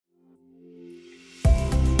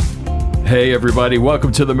Hey everybody,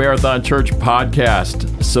 welcome to the Marathon Church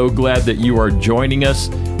podcast. So glad that you are joining us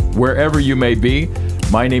wherever you may be.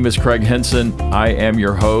 My name is Craig Henson. I am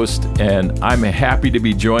your host, and I'm happy to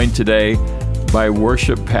be joined today by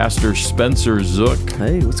worship pastor Spencer Zook.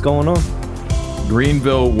 Hey, what's going on?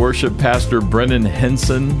 Greenville worship pastor Brennan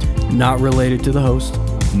Henson. Not related to the host.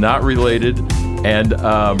 Not related. And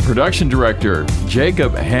production director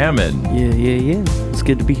Jacob Hammond. Yeah. It's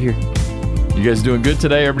good to be here. You guys doing good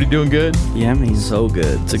today? Everybody doing good? Yeah, I mean, so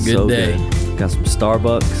good. It's a good day. Good. Got some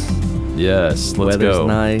Starbucks. Yes, let's Weather's go.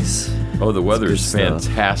 nice. Oh, the weather's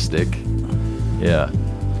fantastic. Yeah.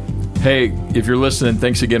 Hey, if you're listening,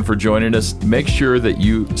 thanks again for joining us. Make sure that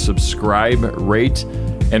you subscribe, rate,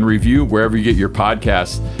 and review wherever you get your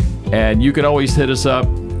podcasts. And you can always hit us up,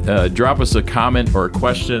 drop us a comment or a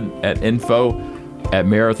question at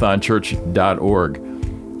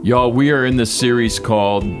info@marathonchurch.org. Y'all, we are in this series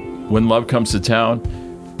called When Love Comes to Town,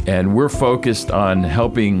 and we're focused on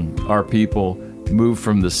helping our people move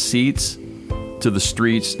from the seats to the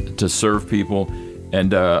streets to serve people.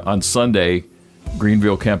 And on Sunday,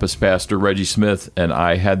 Greenville campus pastor Reggie Smith and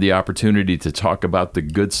I had the opportunity to talk about the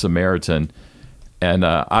Good Samaritan. And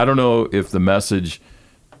I don't know if the message,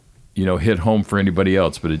 hit home for anybody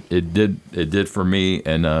else, but it did for me.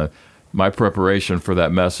 And my preparation for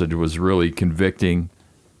that message was really convicting,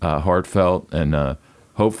 heartfelt, and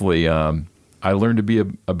hopefully I learned to be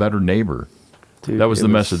a better neighbor. Dude, that was the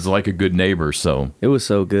message, like a good neighbor. So it was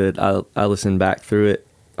so good. I listened back through it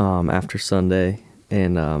after Sunday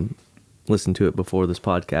and listened to it before this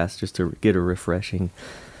podcast just to get a refreshing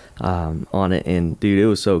on it. And dude, it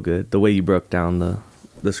was so good. The way you broke down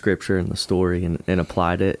the scripture and the story and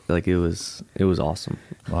applied it, like it was awesome.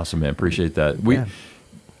 Awesome, man. Appreciate that.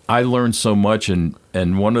 I learned so much, and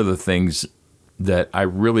one of the things that I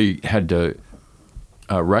really had to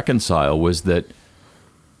reconcile was that,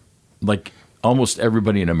 like, almost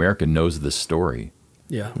everybody in America knows this story.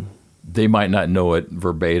 Yeah. They might not know it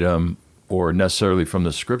verbatim or necessarily from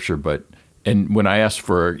the scripture, and when I asked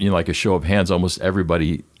for, like a show of hands, almost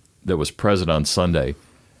everybody that was present on Sunday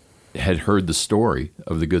had heard the story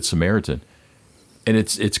of the Good Samaritan. And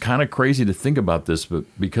it's kind of crazy to think about this, but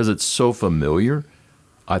because it's so familiar,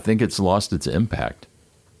 I think it's lost its impact.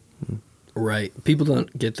 Right. People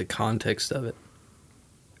don't get the context of it.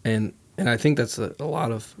 And I think that's a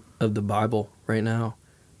lot of the Bible right now.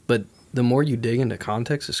 But the more you dig into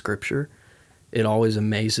context of Scripture, it always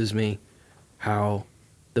amazes me how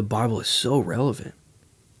the Bible is so relevant.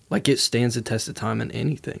 Like, it stands the test of time in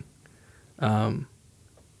anything. So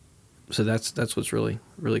that's what's really,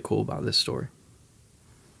 really cool about this story.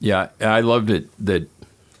 Yeah, I loved it that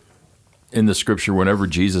in the Scripture, whenever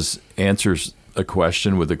Jesus answers a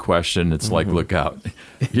question with a question, it's like, look out.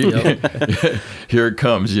 Here it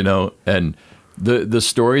comes, And the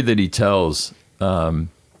story that he tells, to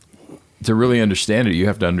really understand it, you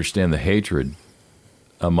have to understand the hatred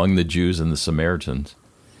among the Jews and the Samaritans.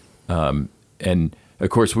 And, of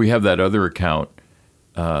course, we have that other account.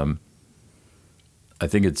 I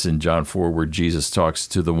think it's in John 4 where Jesus talks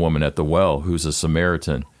to the woman at the well who's a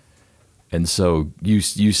Samaritan. And so you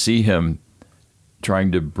see him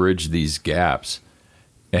trying to bridge these gaps.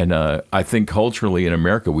 And I think culturally in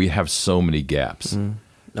America, we have so many gaps.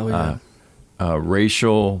 Oh, yeah.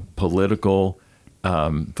 Racial, political,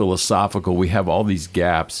 philosophical. We have all these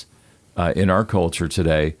gaps in our culture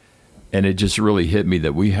today. And it just really hit me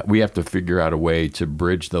that we have to figure out a way to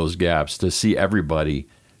bridge those gaps, to see everybody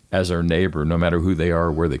as our neighbor, no matter who they are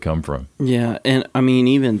or where they come from. Yeah, and I mean,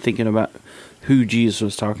 even thinking about who Jesus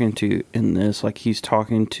was talking to in this, like he's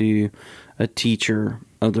talking to a teacher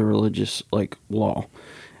of the religious law.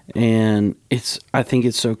 And I think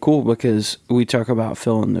it's so cool because we talk about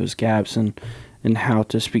filling those gaps and how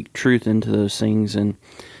to speak truth into those things. And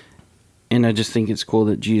I just think it's cool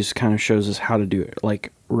that Jesus kind of shows us how to do it,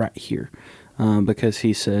 right here. Because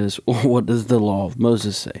he says, well, what does the law of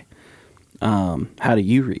Moses say? How do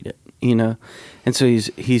you read it? And so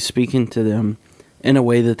he's speaking to them in a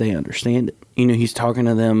way that they understand it. He's talking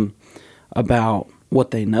to them about what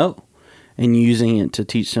they know and using it to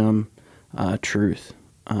teach them truth.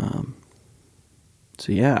 So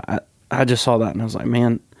yeah, I just saw that and I was like,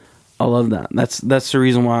 man, I love that. That's the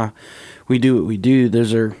reason why we do what we do.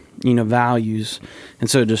 Those are, values. And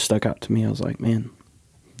so it just stuck out to me. I was like, man,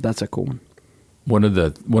 that's a cool one. One of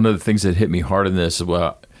the things that hit me hard in this,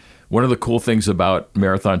 one of the cool things about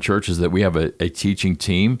Marathon Church is that we have a teaching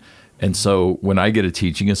team. And so when I get a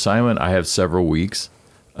teaching assignment, I have several weeks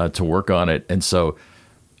to work on it. And so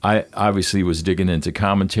I obviously was digging into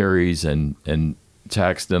commentaries and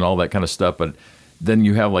text and all that kind of stuff. But then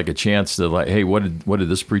you have a chance to hey, what did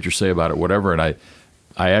this preacher say about it, whatever. And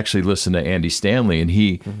I actually listened to Andy Stanley, and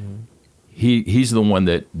he's the one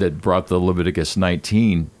that brought the Leviticus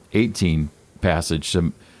 19:18 passage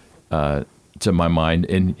to my mind.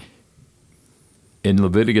 And in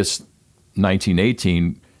Leviticus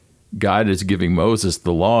 19:18, God is giving Moses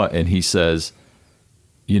the law, and he says,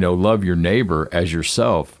 love your neighbor as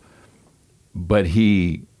yourself. But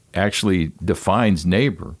he actually defines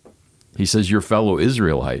neighbor. He says, your fellow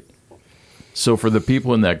Israelite. So for the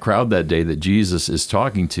people in that crowd that day that Jesus is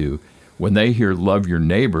talking to, when they hear love your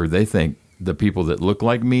neighbor, they think the people that look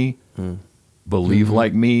like me, believe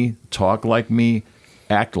like me, talk like me,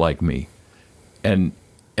 act like me. And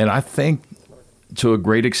I think to a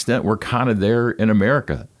great extent, we're kind of there in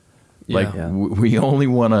America. Like we only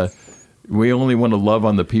want to love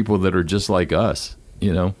on the people that are just like us,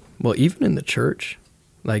 Well, even in the church,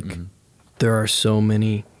 there are so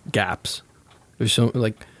many gaps. There's so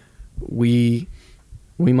we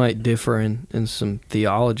might differ in some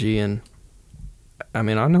theology, and I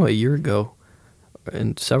mean, I know a year ago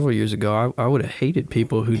and several years ago, I would have hated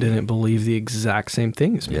people who didn't believe the exact same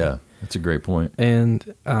thing as me. Yeah, that's a great point.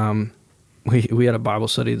 And we had a Bible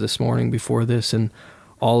study this morning before this, and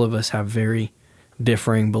all of us have very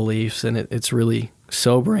differing beliefs, and it's really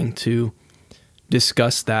sobering to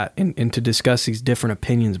discuss that and to discuss these different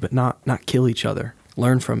opinions, but not kill each other.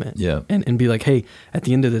 Learn from it. Yeah. And be like, hey, at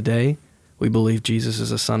the end of the day, we believe Jesus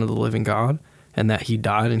is the Son of the living God, and that he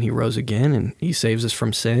died and he rose again, and he saves us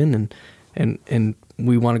from sin, and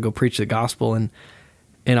we want to go preach the gospel. And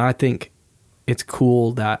I think it's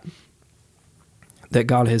cool that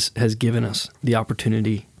God has given us the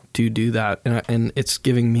opportunity to do that. And it's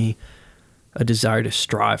giving me a desire to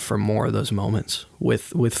strive for more of those moments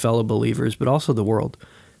with fellow believers, but also the world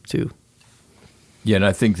too. Yeah, and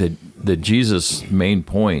I think that Jesus' main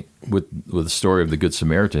point with the story of the Good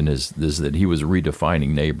Samaritan is that he was redefining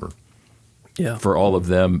neighbor. Yeah. For all of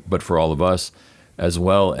them, but for all of us as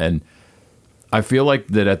well. And I feel like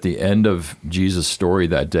that at the end of Jesus' story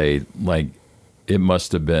that day, like it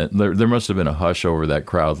must have been there must have been a hush over that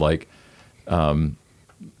crowd, like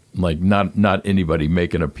not anybody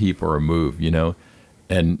making a peep or a move,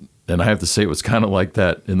 And I have to say it was kind of like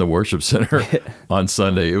that in the worship center on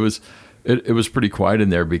Sunday. It was pretty quiet in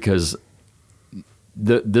there because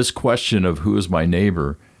this question of who is my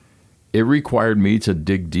neighbor, it required me to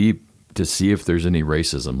dig deep to see if there's any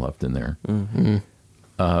racism left in there. Mm-hmm.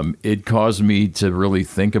 It caused me to really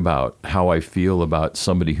think about how I feel about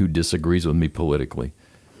somebody who disagrees with me politically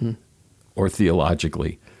or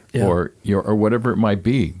theologically or whatever it might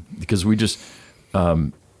be. Because we just,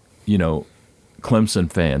 Clemson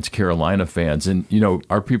fans, Carolina fans, and,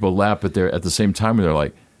 our people laugh, but they're at the same time, they're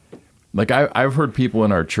like I've heard people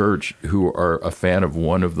in our church who are a fan of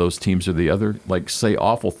one of those teams or the other, say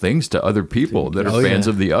awful things to other people that are fans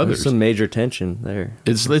of the others. There's some major tension there.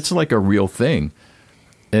 It's like a real thing.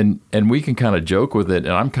 And we can kind of joke with it,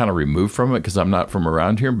 and I'm kind of removed from it because I'm not from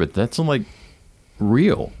around here, but that's like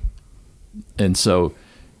real. And so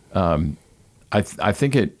I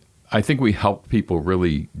think we help people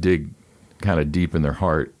really dig kind of deep in their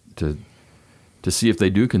heart to see if they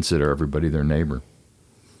do consider everybody their neighbor.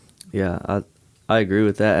 Yeah, I agree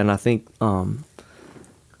with that. And I think a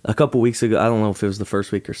couple weeks ago, I don't know if it was the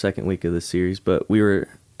first week or second week of this series, but we were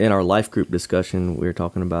in our life group discussion, we were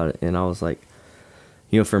talking about it, and I was like,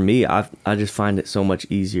 for me, I just find it so much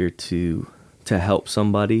easier to help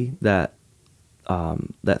somebody that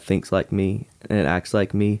thinks like me and acts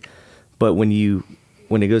like me. But when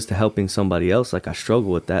it goes to helping somebody else, I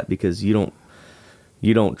struggle with that because you don't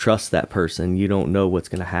trust that person. You don't know what's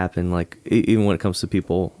going to happen. Even when it comes to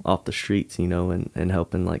people off the streets, and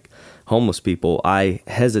helping homeless people, I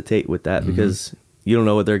hesitate with that because you don't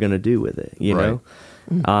know what they're going to do with it, know?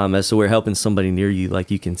 As so we're helping somebody near you,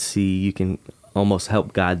 you can see, you can almost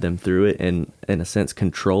help guide them through it and in a sense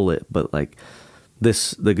control it. But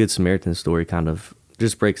the Good Samaritan story kind of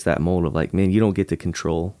just breaks that mold of man, you don't get to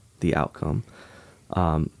control the outcome.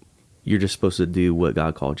 You're just supposed to do what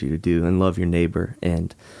God called you to do and love your neighbor,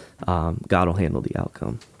 and God will handle the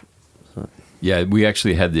outcome. So. Yeah, we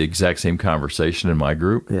actually had the exact same conversation in my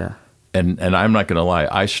group. Yeah. And I'm not going to lie,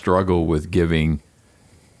 I struggle with giving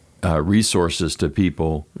resources to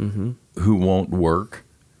people who won't work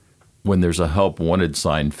when there's a help wanted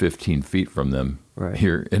sign 15 feet from them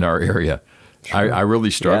here in our area. Sure. I really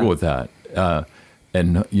struggle with that.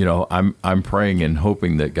 And I'm praying and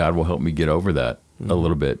hoping that God will help me get over that a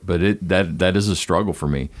little bit. But that is a struggle for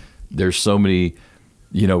me. There's so many,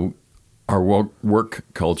 our work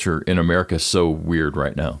culture in America is so weird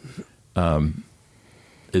right now.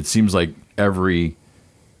 It seems like every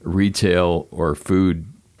retail or food,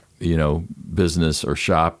 business or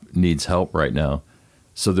shop needs help right now.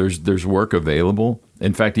 So there's work available.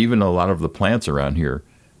 In fact, even a lot of the plants around here,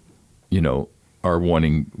 are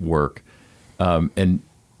wanting work. And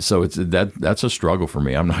so that's a struggle for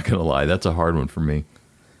me. I'm not going to lie. That's a hard one for me.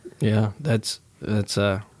 Yeah, that's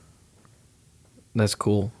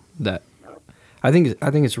cool. That I think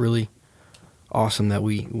it's really awesome that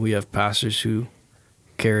we have pastors who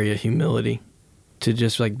carry a humility to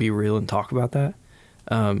just like be real and talk about that,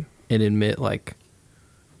 and admit like,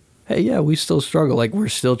 hey, yeah, we still struggle. Like we're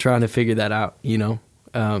still trying to figure that out,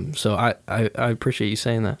 So I appreciate you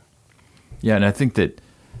saying that. Yeah, and I think that,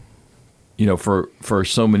 for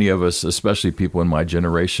so many of us, especially people in my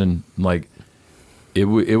generation, like it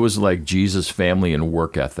was like Jesus' family and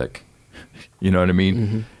work ethic. You know what I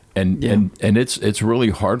mean? Mm-hmm. And it's really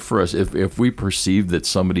hard for us if we perceive that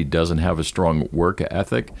somebody doesn't have a strong work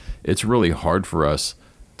ethic. It's really hard for us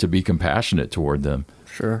to be compassionate toward them.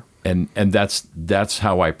 Sure. And that's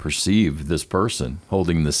how I perceive this person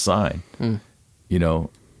holding this sign,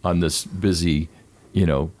 on this busy,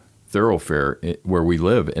 thoroughfare where we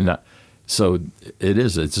live. And so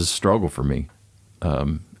it's a struggle for me.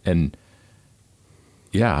 And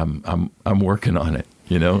yeah, I'm working on it,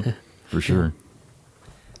 for sure.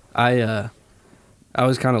 I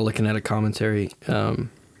was kind of looking at a commentary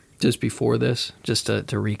just before this, just to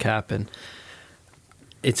recap, and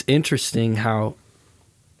it's interesting how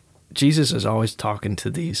Jesus is always talking to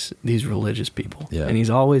these religious people, and he's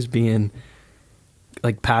always being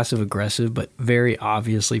like passive aggressive, but very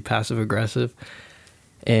obviously passive aggressive.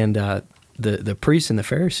 And the priests and the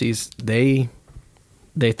Pharisees, they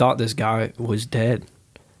thought this guy was dead,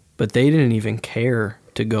 but they didn't even care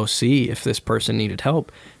to go see if this person needed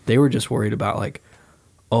help. They were just worried about like,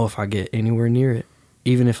 oh, if I get anywhere near it,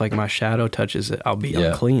 even if like my shadow touches it, I'll be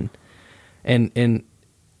unclean. And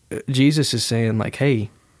Jesus is saying like, hey,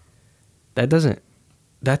 that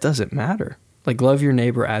doesn't matter. Like love your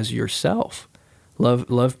neighbor as yourself.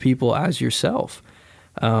 Love people as yourself.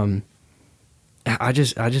 I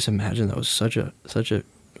just imagine that was such a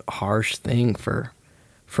harsh thing for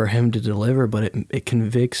him to deliver, but it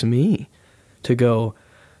convicts me to go,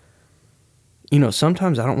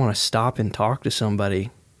 sometimes I don't want to stop and talk to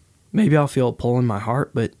somebody. Maybe I'll feel a pull in my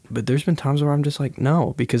heart, but there's been times where I'm just like,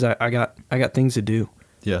 no, because I got things to do.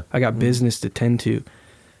 Yeah. I got business to tend to.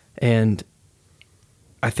 And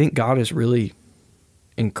I think God is really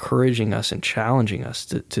encouraging us and challenging us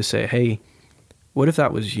to say, hey, what if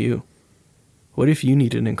that was you? What if you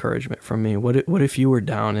needed encouragement from me? What if you were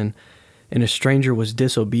down and a stranger was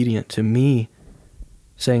disobedient to me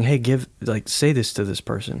saying, hey, say this to this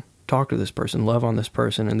person, talk to this person, love on this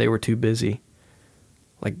person, and they were too busy.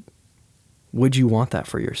 Like, would you want that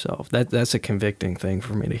for yourself? That's a convicting thing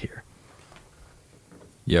for me to hear.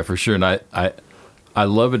 Yeah, for sure. And I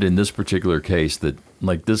love it in this particular case that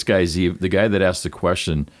like this guy's the guy that asked the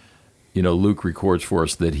question, Luke records for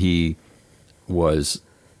us that he was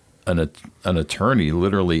an attorney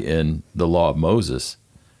literally in the law of Moses.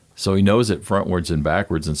 So he knows it frontwards and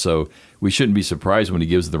backwards. And so we shouldn't be surprised when he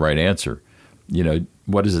gives the right answer.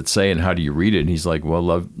 What does it say and how do you read it? And he's like, well,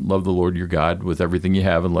 love the Lord your God with everything you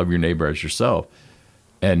have and love your neighbor as yourself.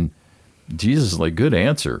 And Jesus is like, good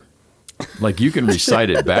answer. Like you can recite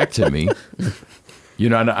it back to me.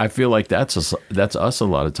 And I feel like that's us a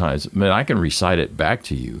lot of times. Man, I can recite it back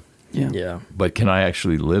to you. Yeah. But can I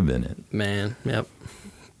actually live in it? Man, yep.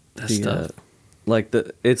 That's tough.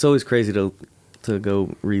 It's always crazy to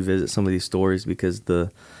go revisit some of these stories because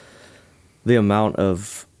the amount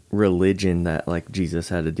of religion that like Jesus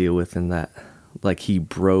had to deal with and that like he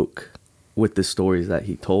broke with the stories that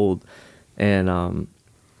he told. And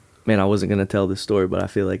man, I wasn't going to tell this story, but I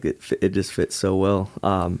feel like it just fits so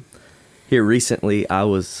well. Here recently, I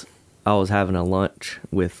was having a lunch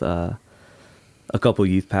with a couple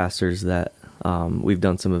youth pastors that we've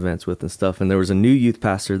done some events with and stuff, and there was a new youth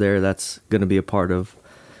pastor there that's going to be a part of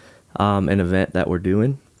an event that we're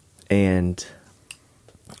doing, and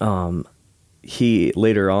he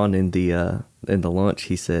later on in the lunch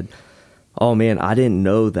he said, "Oh man, I didn't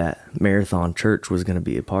know that Marathon Church was going to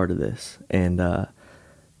be a part of this," and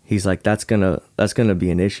he's like, "That's gonna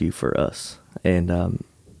be an issue for us," and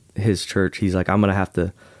his church, he's like, I'm gonna have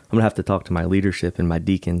to talk to my leadership and my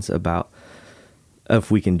deacons about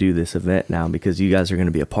if we can do this event now because you guys are going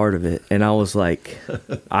to be a part of it. And I was like,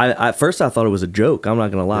 at first I thought it was a joke. I'm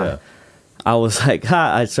not going to lie. Yeah. I was like,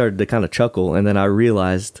 I started to kind of chuckle. And then I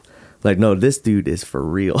realized like, no, this dude is for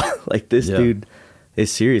real. Like this dude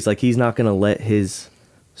is serious. Like he's not going to let his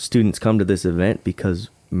students come to this event because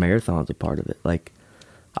Marathon's a part of it. Like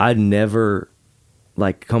I'd never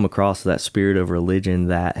like come across that spirit of religion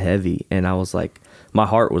that heavy. And I was like, my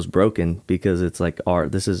heart was broken because it's like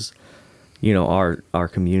this is our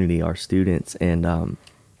community, our students. And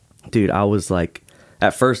dude, I was like,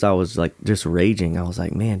 at first I was like just raging. I was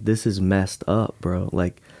like, man, this is messed up, bro.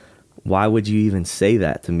 Like, why would you even say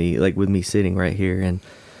that to me? Like, with me sitting right here. And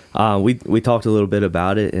we talked a little bit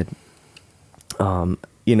about it, and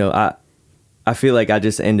I feel like I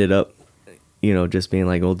just ended up, just being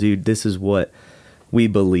like, well, dude, this is what we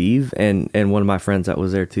believe. And one of my friends that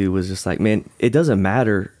was there too was just like, man, it doesn't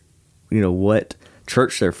matter, what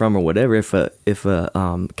church they're from or whatever. If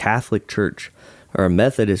a Catholic church or a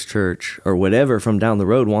Methodist church or whatever from down the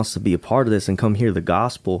road wants to be a part of this and come hear the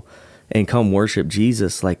gospel and come worship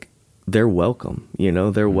Jesus, like, they're welcome,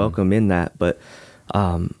 they're welcome in that. But,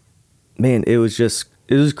 man, it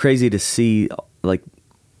was crazy to see, like,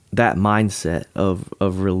 that mindset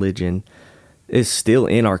of religion is still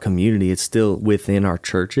in our community. It's still within our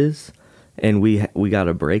churches, and we got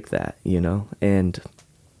to break that, and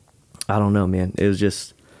I don't know, man, it was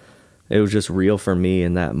just real for me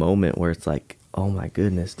in that moment where it's like, oh my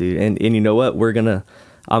goodness, dude. And you know what?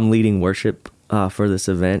 I'm leading worship for this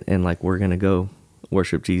event, and like, we're going to go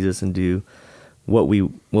worship Jesus and do what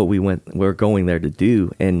we're going there to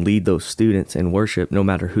do, and lead those students in worship no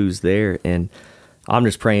matter who's there. And I'm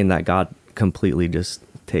just praying that God completely just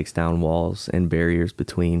takes down walls and barriers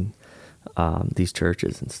between these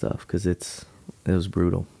churches and stuff, because it was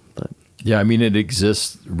brutal. But yeah, I mean, it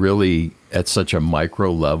exists really at such a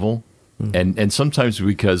micro level. And sometimes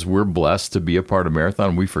because we're blessed to be a part of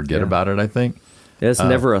Marathon, we forget about it, I think. It's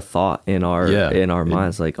never a thought in our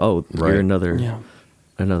minds, like, oh, you're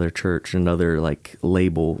another church, another like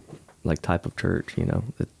label, like type of church,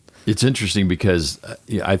 It's interesting because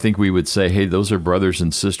I think we would say, hey, those are brothers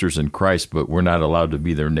and sisters in Christ, but we're not allowed to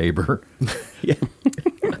be their neighbor. Yeah.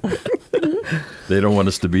 They don't want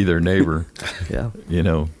us to be their neighbor. Yeah.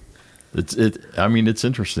 It's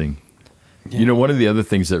interesting. Yeah. One of the other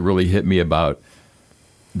things that really hit me about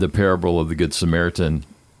the parable of the Good Samaritan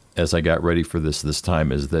as I got ready for this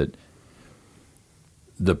time is that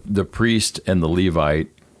the priest and the Levite,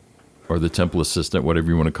 or the temple assistant, whatever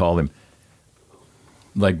you want to call him,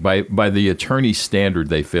 like by the attorney's standard,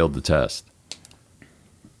 they failed the test.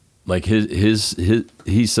 Like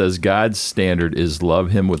he says God's standard is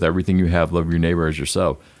love him with everything you have, love your neighbor as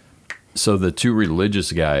yourself. So the two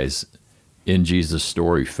religious guys in Jesus'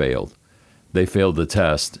 story failed. They failed the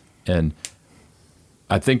test. And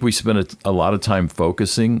I think we spent a lot of time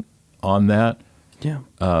focusing on that. Yeah.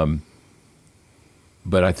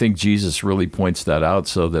 But I think Jesus really points that out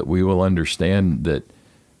so that we will understand that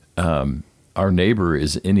our neighbor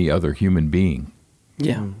is any other human being.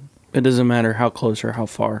 Yeah. It doesn't matter how close or how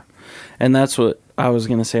far. And that's what I was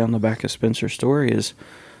going to say on the back of Spencer's story is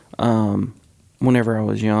whenever I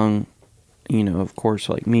was young, of course,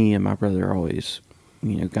 like me and my brother always,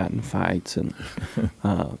 got in fights, and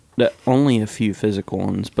only a few physical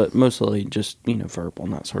ones, but mostly just, verbal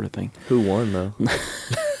and that sort of thing. Who won, though?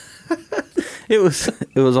 It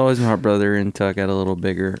was always my brother until I got a little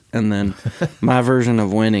bigger. And then my version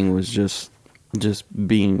of winning was just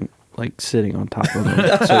being like sitting on top of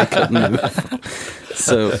him so he couldn't move.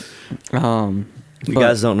 So, you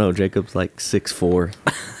guys don't know, Jacob's like 6'4".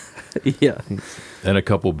 Yeah. And a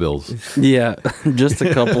couple bills. Yeah, just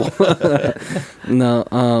a couple.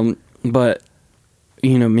 No, but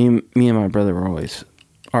me and my brother were always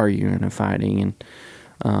arguing and fighting,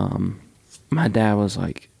 and my dad was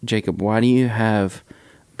like, Jacob, why do you have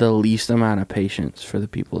the least amount of patience for the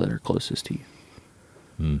people that are closest to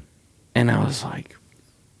you? And I was like,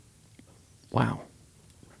 wow.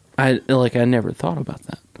 I never thought about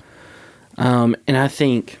that. And I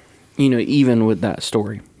think, even with that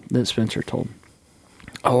story that Spencer told,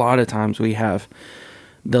 a lot of times we have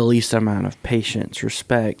the least amount of patience,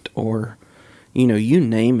 respect, or, you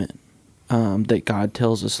name it, that God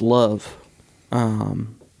tells us love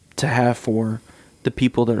to have for the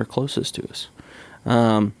people that are closest to us.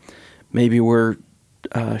 Maybe we're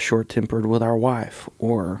short-tempered with our wife,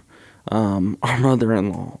 or our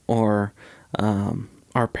mother-in-law, or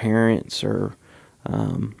our parents, or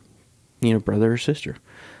brother or sister.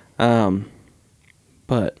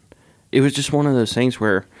 But it was just one of those things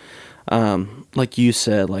where, like you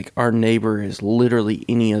said, like our neighbor is literally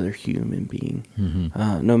any other human being,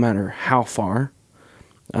 no matter how far.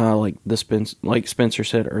 Like Spencer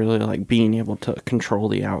said earlier, like being able to control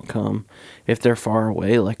the outcome. If they're far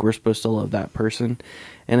away, like we're supposed to love that person,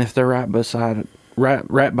 and if they're right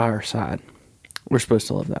by our side, we're supposed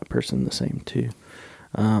to love that person the same too.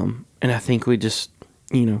 And I think we just,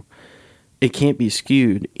 it can't be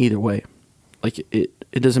skewed either way. Like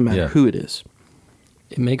it doesn't matter who it is.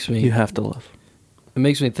 It makes me. You have to love. It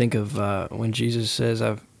makes me think of when Jesus says,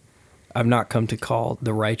 I've not come to call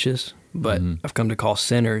the righteous, but I've come to call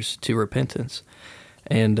sinners to repentance.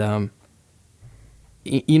 And,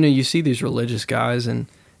 you see these religious guys in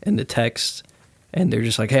the text, and they're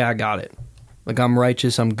just like, hey, I got it. Like, I'm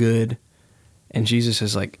righteous, I'm good. And Jesus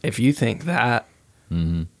is like, if you think that,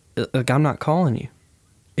 like, I'm not calling you.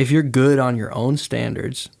 If you're good on your own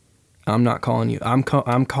standards, I'm not calling you. I'm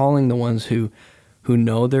calling the ones who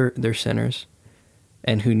know they're sinners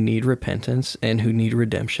and who need repentance and who need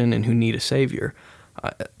redemption and who need a savior.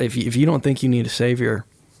 If you don't think you need a savior,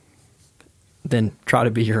 then try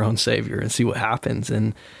to be your own savior and see what happens.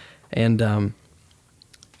 And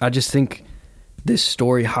I just think this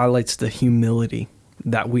story highlights the humility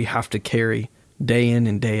that we have to carry day in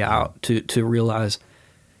and day out to realize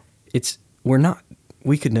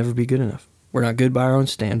we could never be good enough. We're not good by our own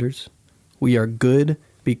standards. We are good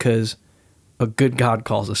because a good God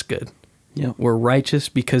calls us good. Yeah. We're righteous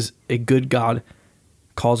because a good God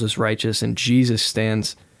calls us righteous, and Jesus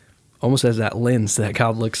stands almost as that lens that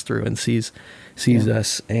God looks through and sees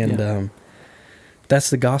us. And that's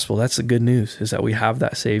the gospel. That's the good news, is that we have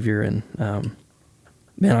that Savior. And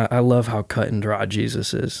man, I love how cut and dry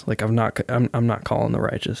Jesus is. Like, I'm not calling the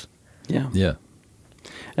righteous. Yeah. Yeah.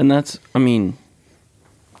 And that's, I mean,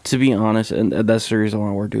 to be honest, and that's the reason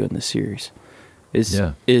why we're doing this series,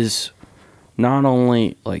 is not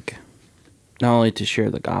only to share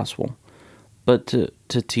the gospel, but to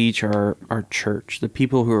teach our church, the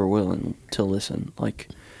people who are willing to listen, like,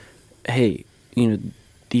 hey,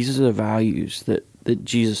 these are the values that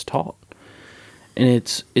Jesus taught, and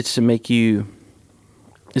it's to make your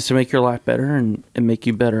life better and make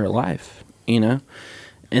you better at life, and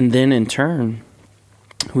then in turn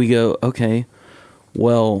we go, okay,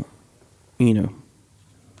 well, we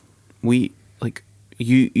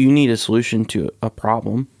you need a solution to a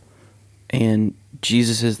problem, and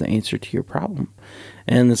Jesus is the answer to your problem.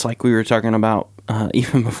 And it's like we were talking about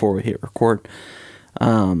even before we hit record.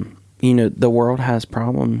 The world has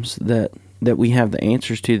problems that we have the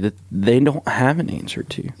answers to that they don't have an answer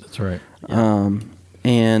to. That's right.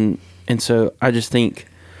 And so I just think,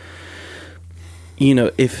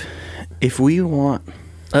 if we want,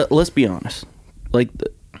 let's be honest,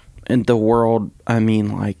 in the world, I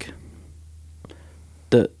mean, like,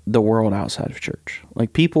 the world outside of church,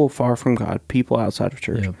 like people far from God, people outside of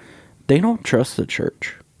church, they don't trust the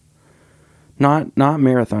church. Not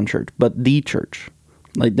Marathon Church, but the church.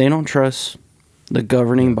 Like, they don't trust the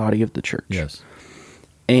governing body of the church. Yes.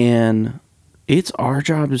 And it's our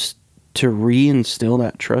job is to reinstill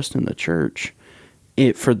that trust in the church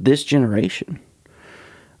for this generation.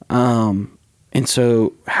 And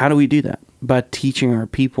so how do we do that? By teaching our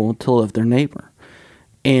people to love their neighbor.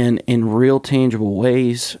 And in real tangible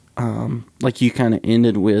ways, like you kind of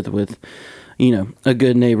ended with, a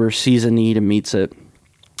good neighbor sees a need and meets it,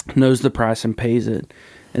 knows the price and pays it,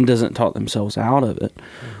 and doesn't talk themselves out of it.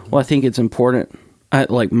 Well, I think it's important.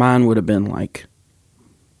 Mine would have been like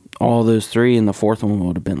all those three, and the fourth one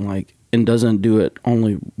would have been like, and doesn't do it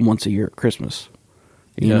only once a year at Christmas.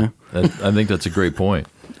 You know? I think that's a great point.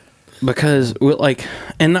 Because,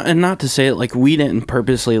 and not to say it like we didn't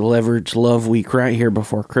purposely leverage Love Week right here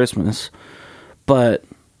before Christmas, but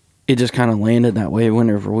it just kind of landed that way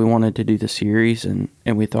whenever we wanted to do the series, and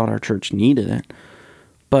we thought our church needed it.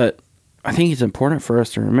 But I think it's important for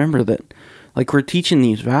us to remember that, like, we're teaching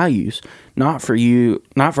these values, not for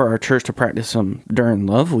our church to practice them during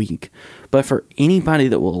Love Week, but for anybody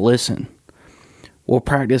that will listen. We'll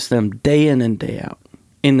practice them day in and day out.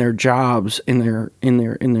 In their jobs, in their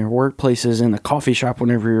workplaces, in the coffee shop,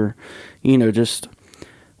 whenever you're, just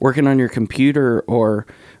working on your computer, or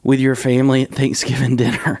with your family at Thanksgiving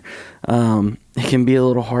dinner. It can be a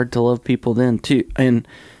little hard to love people then too. And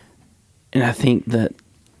I think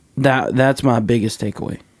that's my biggest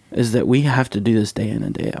takeaway, is that we have to do this day in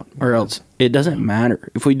and day out, or else it doesn't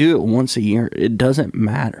matter. If we do it once a year, it doesn't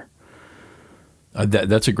matter.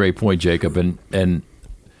 That's a great point, Jacob. And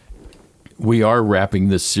we are wrapping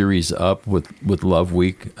this series up with Love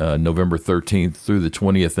Week, November 13th through the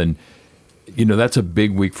 20th. And, that's a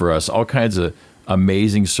big week for us. All kinds of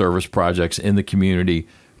amazing service projects in the community.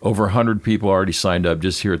 Over 100 people already signed up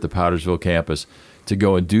just here at the Powdersville campus to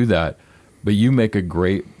go and do that. But you make a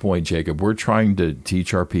great point, Jacob. We're trying to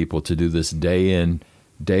teach our people to do this day in,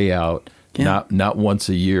 day out, not once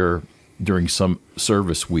a year during some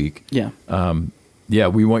service week. Yeah.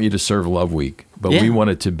 We want you to serve Love Week, but we want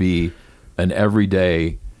it to be an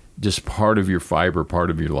everyday, just part of your fiber, part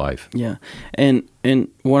of your life. Yeah. And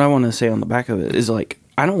what I want to say on the back of it is, like,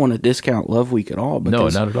 I don't want to discount Love Week at all.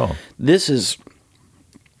 Because no, not at all. This is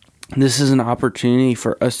an opportunity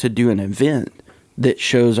for us to do an event that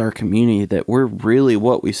shows our community that we're really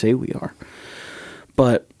what we say we are.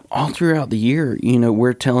 But all throughout the year,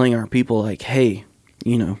 we're telling our people like, hey,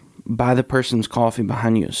 buy the person's coffee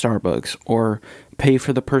behind you at Starbucks, or pay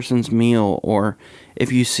for the person's meal, or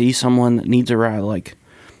if you see someone that needs a ride, like,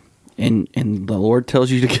 and the Lord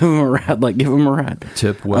tells you to give them a ride, like, give them a ride.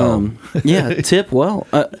 Tip well. Tip well.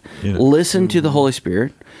 Yeah. Listen to the Holy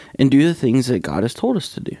Spirit and do the things that God has told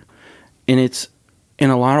us to do. And it's, in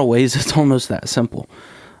a lot of ways, it's almost that simple.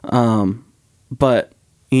 But,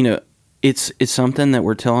 it's something that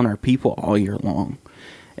we're telling our people all year long.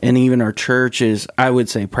 And even our church is, I would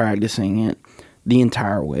say, practicing it the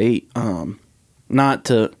entire way. Not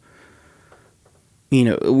to,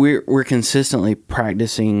 we're consistently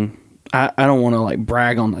practicing. I don't want to like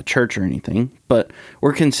brag on the church or anything, but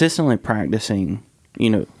we're consistently practicing,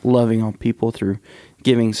 loving on people through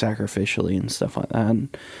giving sacrificially and stuff like that.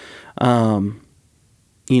 And,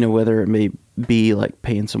 whether it may be like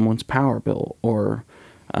paying someone's power bill or,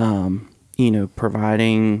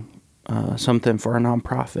 providing something for a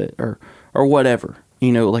nonprofit or whatever,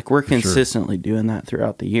 like we're consistently doing that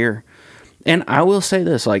throughout the year. And I will say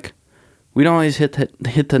this, like, we don't always hit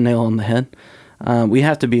the nail on the head. We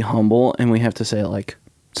have to be humble, and we have to say, like,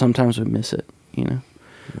 sometimes we miss it,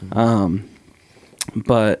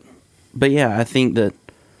 But yeah, I think that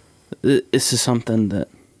this is something that,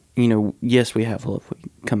 yes, we have Love Week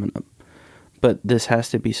coming up, but this has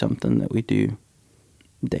to be something that we do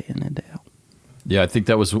day in and day out. Yeah, I think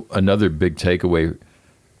that was another big takeaway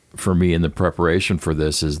for me in the preparation for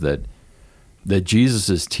this, is that Jesus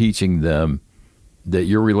is teaching them that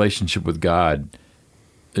your relationship with God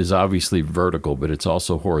is obviously vertical, but it's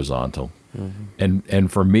also horizontal. Mm-hmm.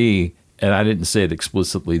 And for me, and I didn't say it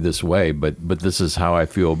explicitly this way, but this is how I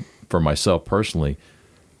feel for myself personally.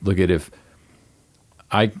 Look at, if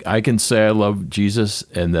I can say I love Jesus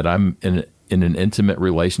and that I'm in an intimate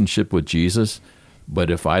relationship with Jesus,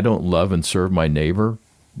 but if I don't love and serve my neighbor,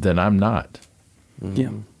 then I'm not.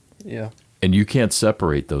 Mm-hmm. Yeah. And you can't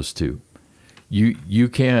separate those two. You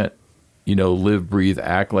can't, live, breathe,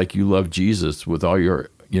 act like you love Jesus with all your,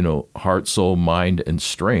 heart, soul, mind, and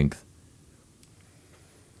strength,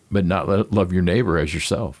 but not love your neighbor as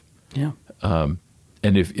yourself. Yeah. And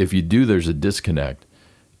if you do, there's a disconnect.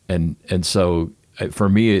 And so for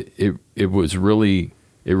me, it was really,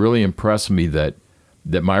 it really impressed me that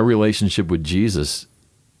my relationship with Jesus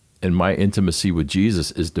and my intimacy with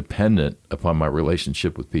Jesus is dependent upon my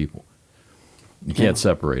relationship with people. You can't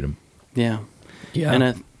separate them. Yeah. Yeah.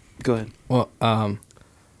 And go ahead. Well,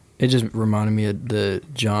 it just reminded me of the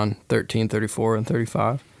John 13:34 and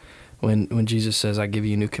 35, when Jesus says, "I give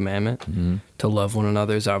you a new commandment, Mm-hmm. to love one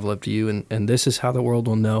another as I've loved you, and this is how the world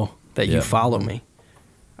will know that you follow me."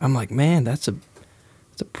 I'm like, man, that's a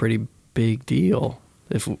pretty big deal.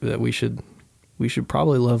 That we should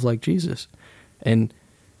probably love like Jesus, and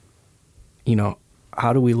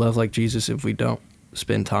how do we love like Jesus if we don't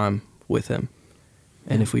spend time with him,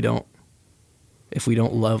 and if we don't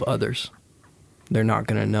love others, they're not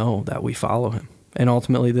going to know that we follow him, and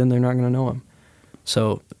ultimately then they're not going to know him.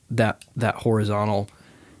 So that horizontal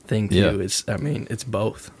thing too is, it's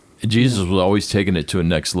both. Jesus was always taking it to a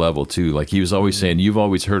next level too. Like, he was always saying, you've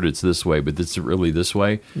always heard it's this way, but it's really this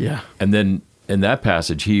way. Yeah. And then in that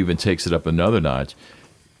passage, he even takes it up another notch.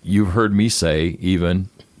 You've heard me say, even,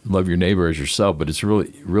 love your neighbor as yourself, but it's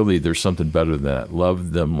really there's something better than that.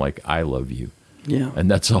 Love them like I love you. Yeah.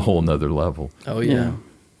 And that's a whole nother level. Oh yeah.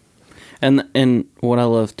 And what I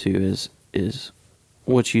love too is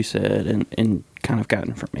what you said and kind of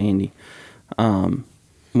gotten from Andy.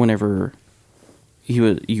 Whenever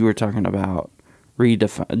you were talking about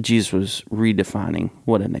Jesus was redefining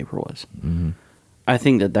what a neighbor was. Mm-hmm. I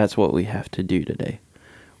think that's what we have to do today.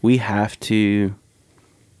 We have to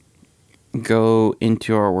go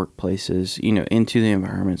into our workplaces, into the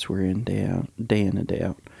environments we're in day in and day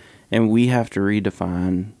out, and we have to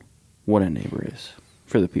redefine what a neighbor is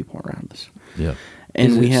for the people around us. Yeah.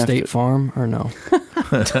 And is we it have State Farm or no?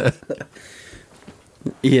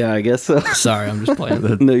 Yeah, I guess so. Sorry, I'm just playing.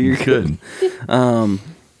 No, you're good.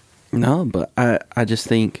 No, but I just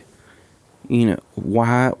think,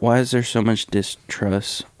 why is there so much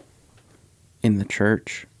distrust in the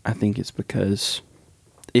church? I think it's because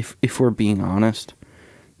if we're being honest,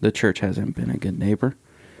 the church hasn't been a good neighbor.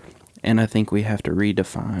 And I think we have to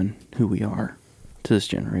redefine who we are to this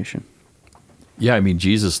generation. Yeah,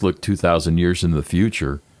 Jesus looked 2,000 years into the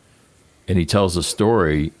future, and he tells a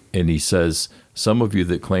story, and he says, some of you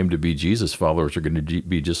that claim to be Jesus followers are going to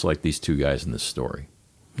be just like these two guys in this story.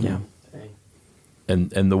 Yeah.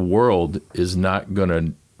 And the world is not going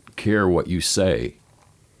to care what you say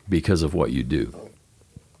because of what you do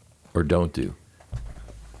or don't do.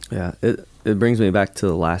 Yeah, it brings me back to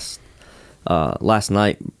the last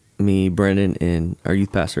night. Me, Brendan, and our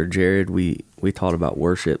youth pastor Jared, we taught about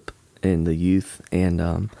worship in the youth,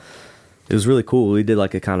 and it was really cool. We did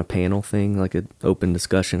like a kind of panel thing, like an open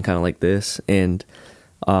discussion, kind of like this. And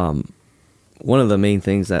one of the main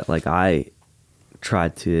things that like I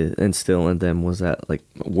tried to instill in them was that like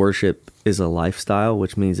worship is a lifestyle,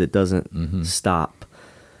 which means it doesn't stop.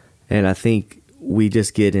 And I think we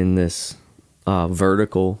just get in this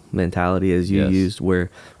vertical mentality, as you used, where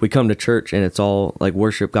we come to church and it's all like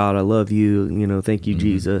worship God, I love you, thank you,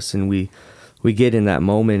 Jesus. And we get in that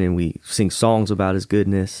moment and we sing songs about his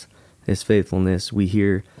goodness, his faithfulness. We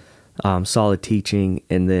hear solid teaching,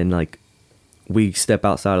 and then like we step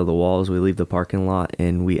outside of the walls, we leave the parking lot,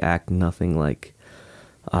 and we act nothing like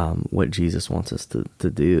what Jesus wants us to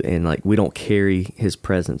do. And like we don't carry his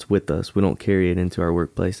presence with us. We don't carry it into our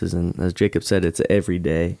workplaces. And as Jacob said, it's every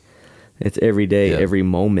day. It's every day, every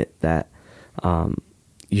moment that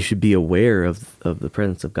you should be aware of the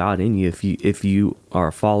presence of God in you if you are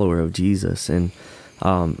a follower of Jesus. And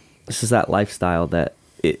this is that lifestyle that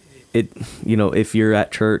it if you're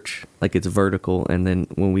at church, like it's vertical, and then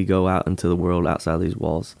when we go out into the world outside of these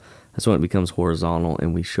walls, that's when it becomes horizontal,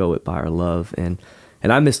 and we show it by our love. And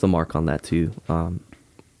I miss the mark on that too, a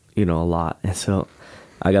lot. And so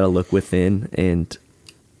I got to look within and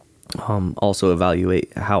also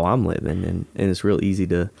evaluate how I'm living, and it's real easy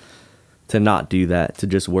to not do that, to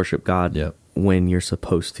just worship God when you're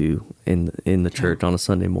supposed to in the church on a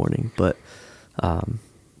Sunday morning, but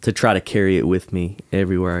to try to carry it with me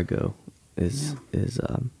everywhere I go is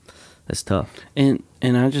tough. And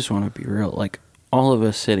I just want to be real, like all of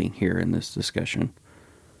us sitting here in this discussion,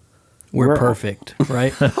 we're perfect,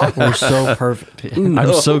 right? We're so perfect. No.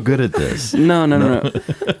 I'm so good at this. No.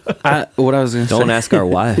 What I was going to say. Don't ask our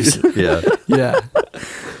wives. Yeah.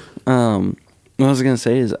 What I was going to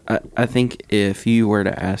say is I think if you were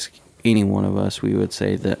to ask any one of us, we would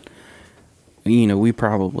say that, we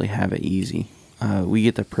probably have it easy. We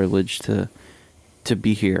get the privilege to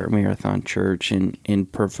be here at Marathon Church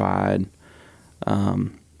and provide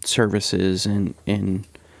services and and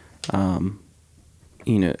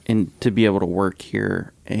to be able to work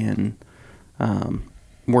here and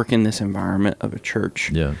work in this environment of a church.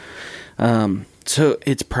 Yeah. So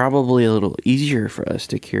it's probably a little easier for us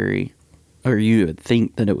to carry, or you would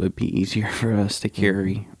think that it would be easier for us to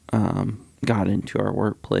carry God into our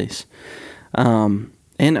workplace. And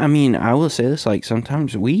I mean, I will say this, like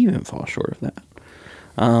sometimes we even fall short of that.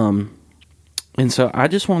 And so I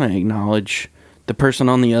just want to acknowledge the person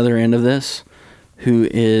on the other end of this who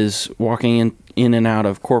is walking in and out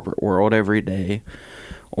of corporate world every day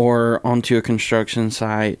or onto a construction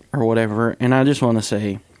site or whatever. And I just want to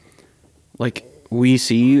say, like, we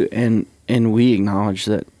see you and we acknowledge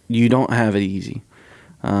that you don't have it easy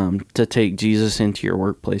to take Jesus into your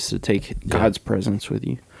workplace, to take God's presence with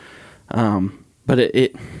you. But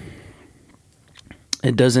it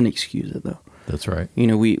doesn't excuse it, though. That's right.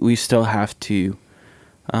 We still have to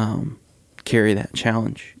carry that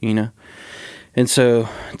challenge, And so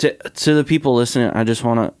to the people listening,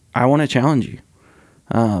 I want to challenge you.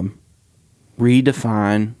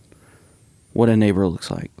 Redefine what a neighbor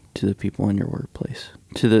looks like to the people in your workplace,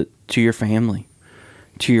 to your family,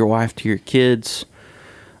 to your wife, to your kids,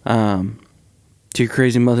 to your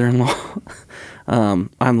crazy mother-in-law.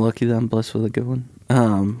 I'm lucky that I'm blessed with a good one.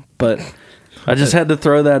 But I just had to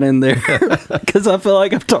throw that in there because I feel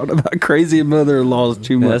like I've talked about crazy mother-in-laws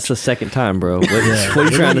too much. That's the second time, bro. What are you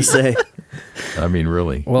trying to say? I mean,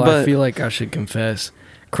 really. Well, I feel like I should confess,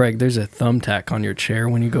 Craig, there's a thumbtack on your chair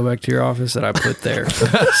when you go back to your office that I put there.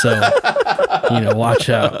 So, watch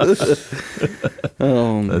out.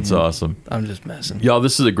 Oh, that's awesome. I'm just messing. Y'all,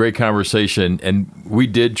 this is a great conversation, and we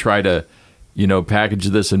did try to, package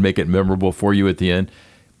this and make it memorable for you at the end.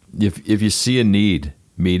 If you see a need,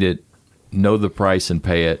 meet it, know the price and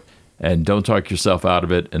pay it, and don't talk yourself out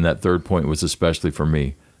of it. And that third point was especially for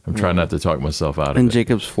me. I'm trying not to talk myself out of it. And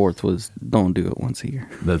Jacob's fourth was don't do it once a year.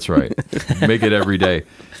 That's right. Make it every day.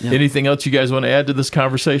 Yep. Anything else you guys want to add to this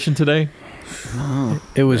conversation today?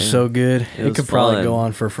 It was so good. It could probably fun. go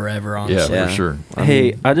on for forever, honestly. Yeah, for sure.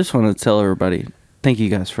 Hey, I just want to tell everybody, thank you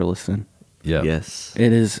guys for listening. Yeah. Yes.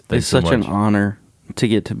 It's such an honor to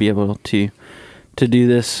get to be able to do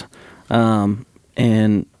this.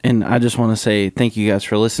 And I just want to say thank you guys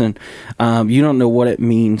for listening. You don't know what it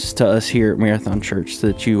means to us here at Marathon Church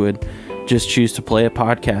that you would just choose to play a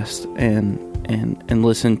podcast and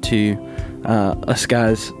listen to us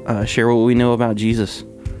guys share what we know about Jesus.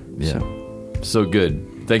 Yeah. So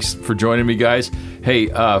good. Thanks for joining me, guys. Hey,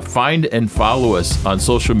 find and follow us on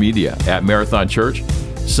social media at Marathon Church.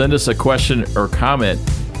 Send us a question or comment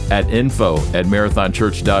at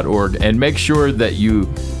info@marathonchurch.org. And make sure that you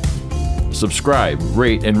subscribe,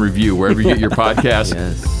 rate, and review wherever you get your podcast.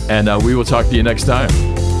 Yes. And we will talk to you next time.